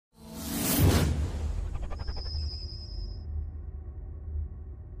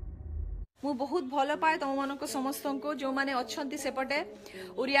मु बहुत भल पाए तुम मान समस्त को जो मैंने अच्छा सेपटे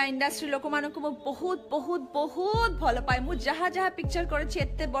ओडिया इंडस्ट्री लोक मान को बहुत बहुत बहुत भल पाए मु जहाँ जहाँ पिक्चर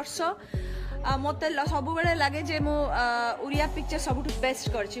करते वर्ष मत सब बेले लगे जे मु ओडिया पिक्चर सब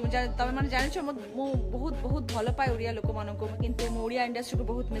बेस्ट कर तुम मैंने जान मु बहुत बहुत भल पाए ओडिया लोक मान को किंतु मु ओडिया इंडस्ट्री को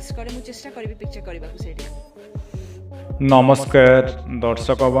बहुत मिस करे मु चेष्टा करी पिक्चर करने। नमस्कार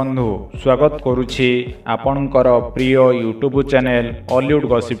दर्शक बंधु स्वागत करुछि आपणकर प्रिय यूट्यूब चैनल हॉलीवुड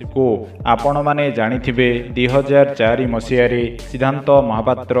गॉसिप को। आपण माने जानिथिबे 2004 मसीहारे सिद्धांत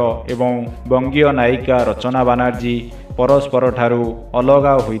महापात्र एवं बंगीय नायिका रचना बनर्जी परस्पर ठारू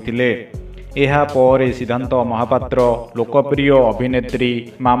अलगा होइतिले। एहा पर सिद्धांत महापात्र लोकप्रिय अभिनेत्री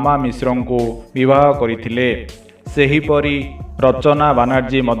मामा मिश्र को विवाह करथिले। सेहीपरि रचना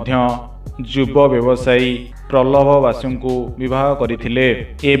बनर्जी मध्य युव व्यवसायी प्रलोभ बासु को विवाह करथिले।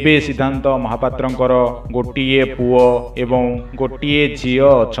 एबे सिद्धांत महापात्रंकर गोटिए पुओ एवं गोटिए झियो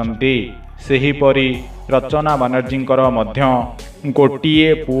अछंती। सेहीपरि रचना बनर्जींकर मध्य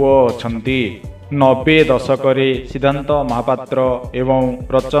गोटिए पुओ अछंती। 90 दशकरे सिद्धांत महापात्र एवं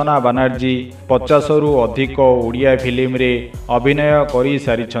रचना बनर्जी 50 रु अधिक ओडिया फिल्म रे अभिनय करि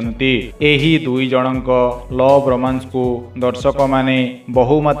सारिछंती। एही दुई जनक लव रोमांस को दर्शक माने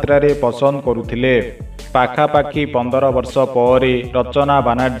बहु मात्रा रे पसंद करुथिले। पाखापाखि 15 वर्ष पर रचना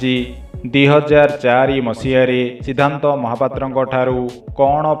बनर्जी 2004 मसीहारे सिद्धांत महापात्रंक ठारू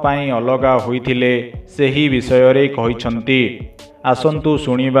कौन पाई अलगा होइथिले सेही विषय रे कहिछंती। आसंतु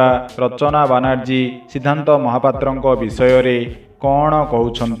सुनिबा रचना बनर्जी सिद्धांत महापात्रंक विषय रे कौन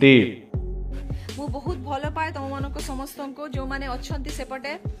कहउछंती। मु बहुत भल पाए तुम मान समस्त को जो मैंने अच्छा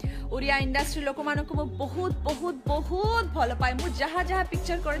सेपटे ओडिया इंडस्ट्री लोक मान को बहुत बहुत बहुत भल पाए मु जहाँ जहाँ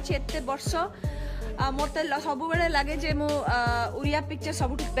पिक्चर करते वर्ष मत सब बेले लगे जे मु ओडिया पिक्चर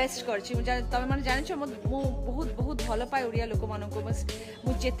सब बेस्ट कर तुम मैंने जान मु बहुत बहुत भल पाए ओडिया लोक मान को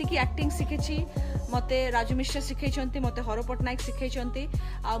मु जेतिकी एक्टिंग शिखी मते राजू मिश्र शिखई मते हर पट्टनायक शिखई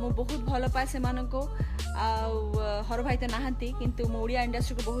मु बहुत भल पाए से को हर भाई तो नहांती किंतु मु ओडिया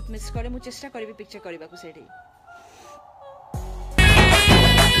इंडस्ट्री को बहुत मिस करे मु चेष्टा करी पिक्चर करने।